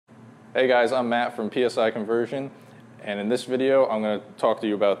Hey guys, I'm Matt from PSI Conversion, and in this video I'm going to talk to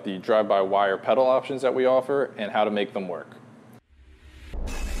you about the drive-by-wire pedal options that we offer and how to make them work.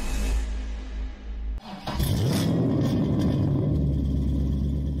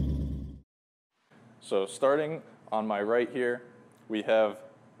 So starting on my right here, we have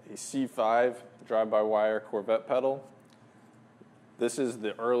a C5 drive-by-wire Corvette pedal. This is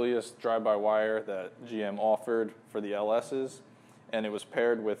the earliest drive-by-wire that GM offered for the LSs, and it was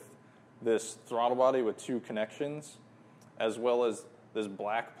paired with this throttle body with two connections, as well as this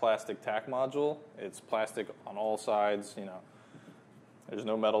black plastic TAC module. It's plastic on all sides, there's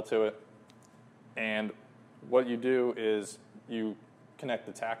no metal to it. And what you do is you connect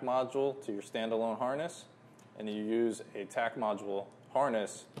the TAC module to your standalone harness, and you use a TAC module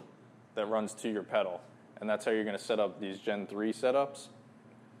harness that runs to your pedal. And that's how you're going to set up these Gen 3 setups.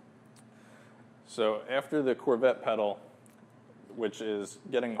 So after the Corvette pedal, which is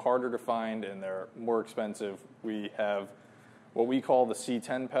getting harder to find and they're more expensive, we have what we call the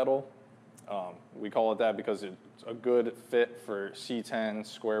C10 pedal. We call it that because it's a good fit for C10,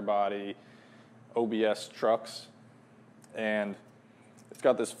 square body, OBS trucks. And it's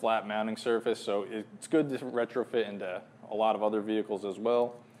got this flat mounting surface, so it's good to retrofit into a lot of other vehicles as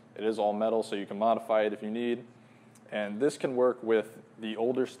well. It is all metal, so you can modify it if you need. And this can work with the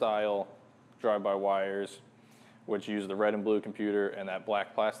older style drive-by-wires, which use the red and blue computer and that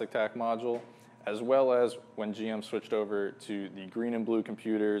black plastic TAC module, as well as when GM switched over to the green and blue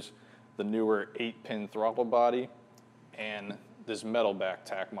computers, the newer 8-pin throttle body, and this metal back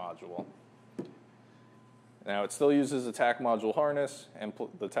TAC module. Now it still uses a TAC module harness, and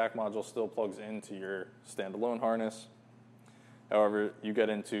the TAC module still plugs into your standalone harness. However, you get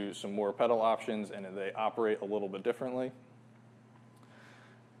into some more pedal options and they operate a little bit differently.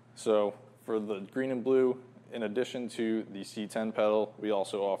 So for the green and blue, in addition to the C10 pedal, we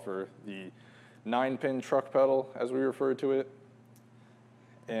also offer the 9-pin truck pedal, as we refer to it,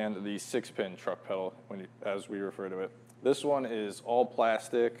 and the 6-pin truck pedal, as we refer to it. This one is all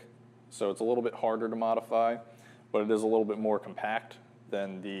plastic, so it's a little bit harder to modify, but it is a little bit more compact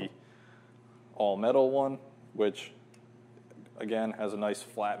than the all-metal one, which, again, has a nice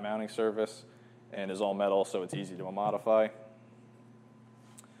flat mounting surface and is all metal, so it's easy to modify.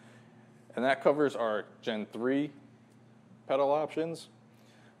 And that covers our Gen 3 pedal options.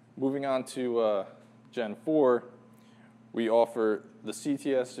 Moving on to Gen 4, we offer the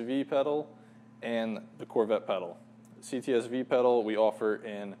CTS-V pedal and the Corvette pedal. The CTS-V pedal we offer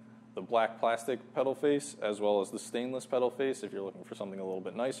in the black plastic pedal face as well as the stainless pedal face if you're looking for something a little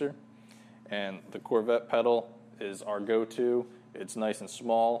bit nicer. And the Corvette pedal is our go-to. It's nice and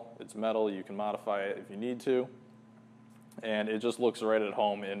small, it's metal, you can modify it if you need to, and it just looks right at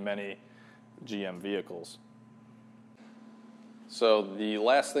home in many GM vehicles. So the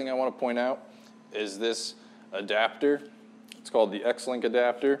last thing I want to point out is this adapter. It's called the X-Link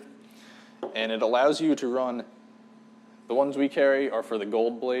adapter, and it allows you to run, the ones we carry are for the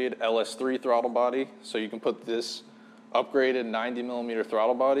Gold Blade LS3 throttle body, so you can put this upgraded 90mm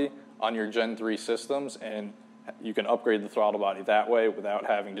throttle body on your Gen 3 systems, and you can upgrade the throttle body that way without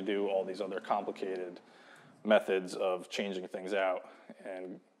having to do all these other complicated methods of changing things out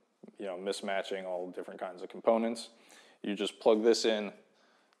and mismatching all different kinds of components. You just plug this in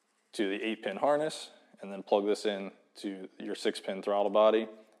to the 8-pin harness and then plug this in to your 6-pin throttle body,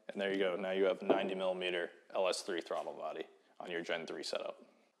 and there you go. Now you have a 90mm LS3 throttle body on your Gen 3 setup.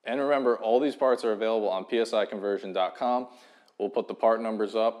 And remember, all these parts are available on psiconversion.com. We'll put the part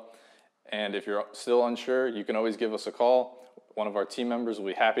numbers up, and if you're still unsure, you can always give us a call. One of our team members will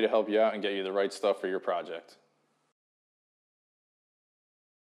be happy to help you out and get you the right stuff for your project.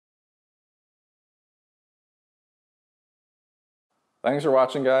 Thanks for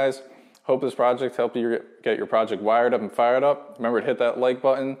watching, guys. Hope this project helped you get your project wired up and fired up. Remember to hit that like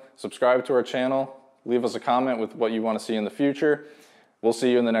button, subscribe to our channel, leave us a comment with what you want to see in the future. We'll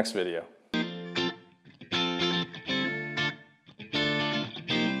see you in the next video.